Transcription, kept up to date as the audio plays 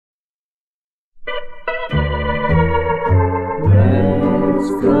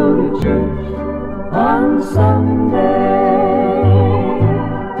church on Sunday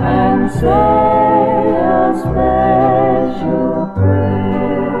and say a special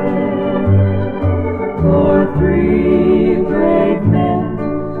prayer for three brave men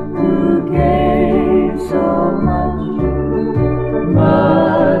who gave so much,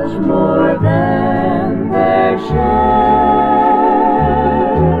 much more than their share.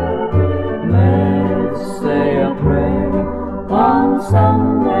 Let's say a prayer on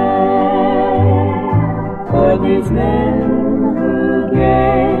Sunday for these men who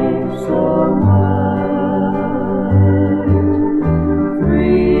gave so much.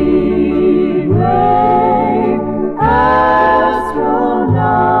 Three brave astronauts,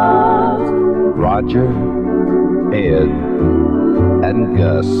 Roger, Ed, and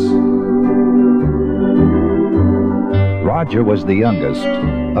Gus. Roger was the youngest.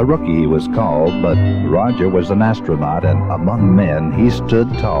 A rookie he was called, but Roger was an astronaut, and among men he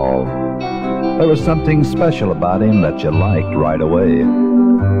stood tall. There was something special about him that you liked right away.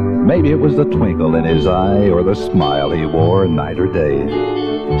 Maybe it was the twinkle in his eye or the smile he wore night or day.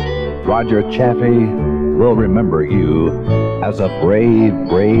 Roger Chaffee, we'll remember you as a brave,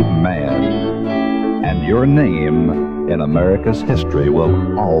 brave man, and your name in America's history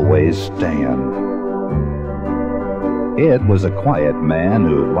will always stand. Ed was a quiet man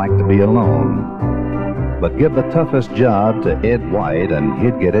who liked to be alone, but give the toughest job to Ed White and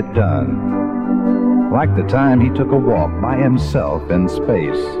he'd get it done. Like the time he took a walk by himself in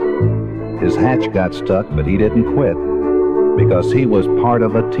space. His hatch got stuck, but he didn't quit because he was part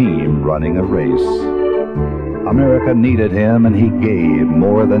of a team running a race. America needed him and he gave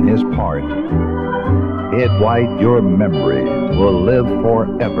more than his part. Ed White, your memory will live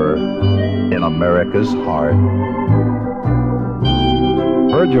forever in America's heart.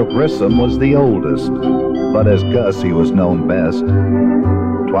 Virgil Grissom was the oldest, but as Gus he was known best.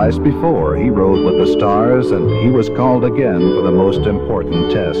 Twice before he rode with the stars, and he was called again for the most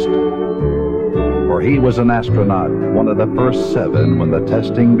important test. For he was an astronaut, one of the first 7 when the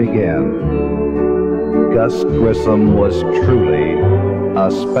testing began. Gus Grissom was truly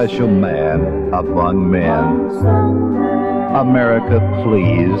a special man among men. America,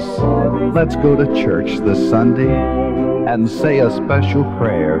 please, let's go to church this Sunday and say a special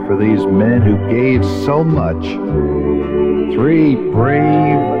prayer for these men who gave so much. 3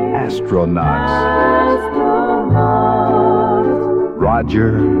 brave astronauts.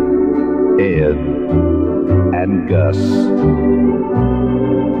 Roger, Ed, and Gus.